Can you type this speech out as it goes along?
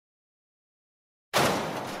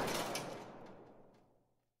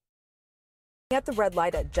At the red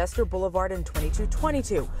light at Jester Boulevard in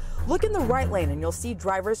 2222. Look in the right lane and you'll see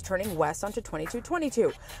drivers turning west onto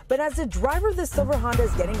 2222. But as the driver of the silver Honda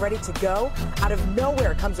is getting ready to go, out of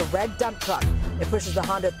nowhere comes a red dump truck. It pushes the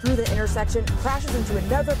Honda through the intersection, crashes into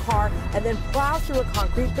another car, and then plows through a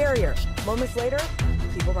concrete barrier. Moments later,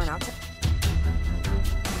 people run out to...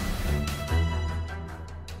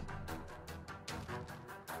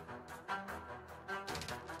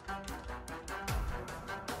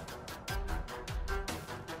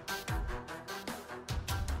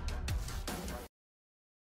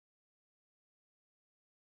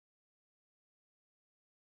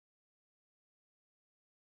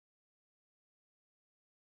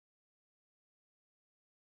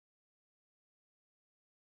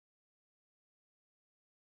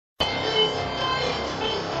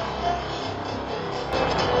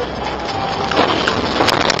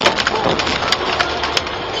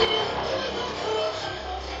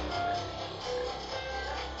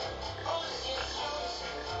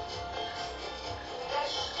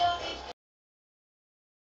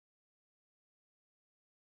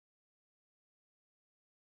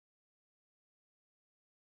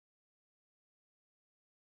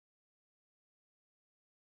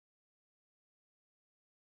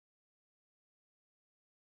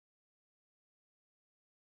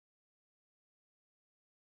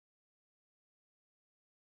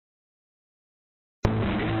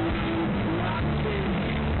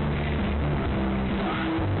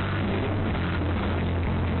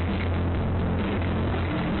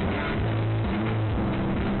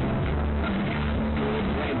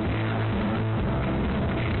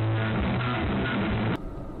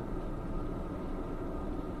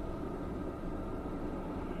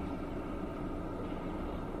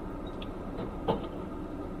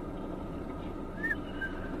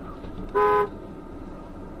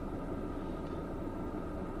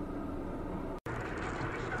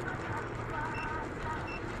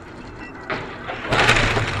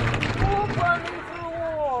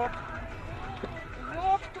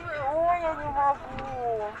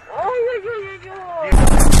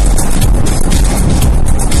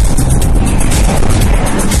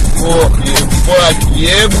 Ох, ебать,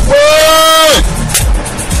 ебать!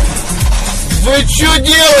 Вы что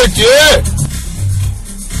делаете, а?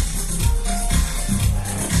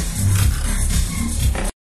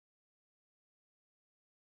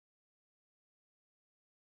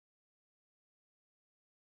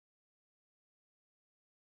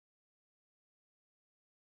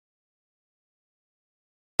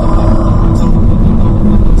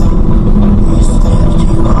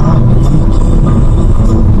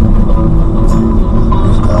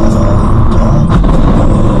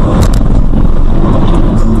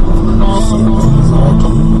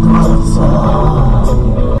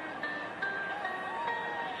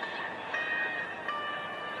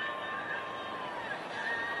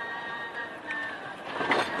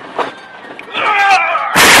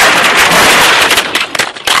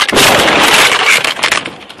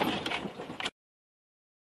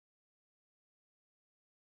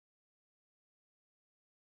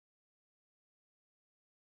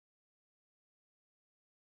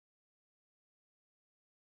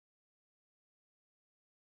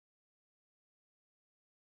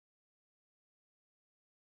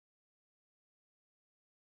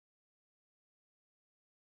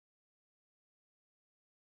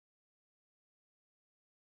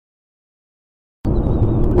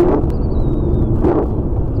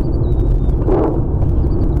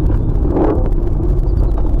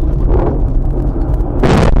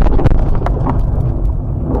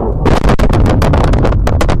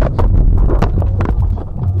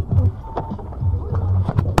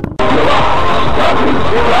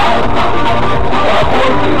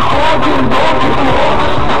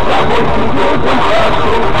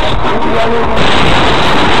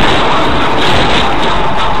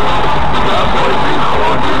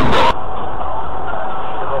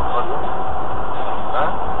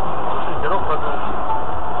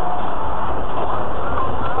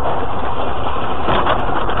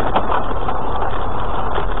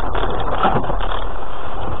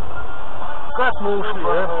 Как мы ушли,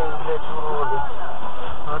 а? Блядь, уроды.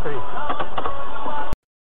 Смотри.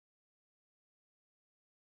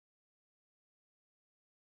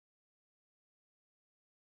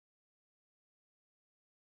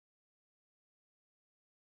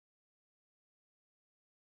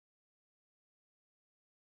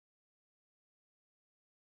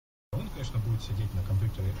 Он, конечно, будет сидеть на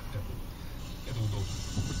компьютере Apple. Это удобно.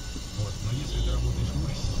 Вот. Но если ты работаешь в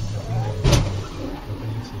офисе, тебе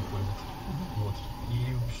придется их пользоваться. Вот.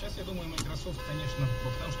 И сейчас, я думаю, Microsoft, конечно,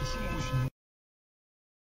 потому что шума очень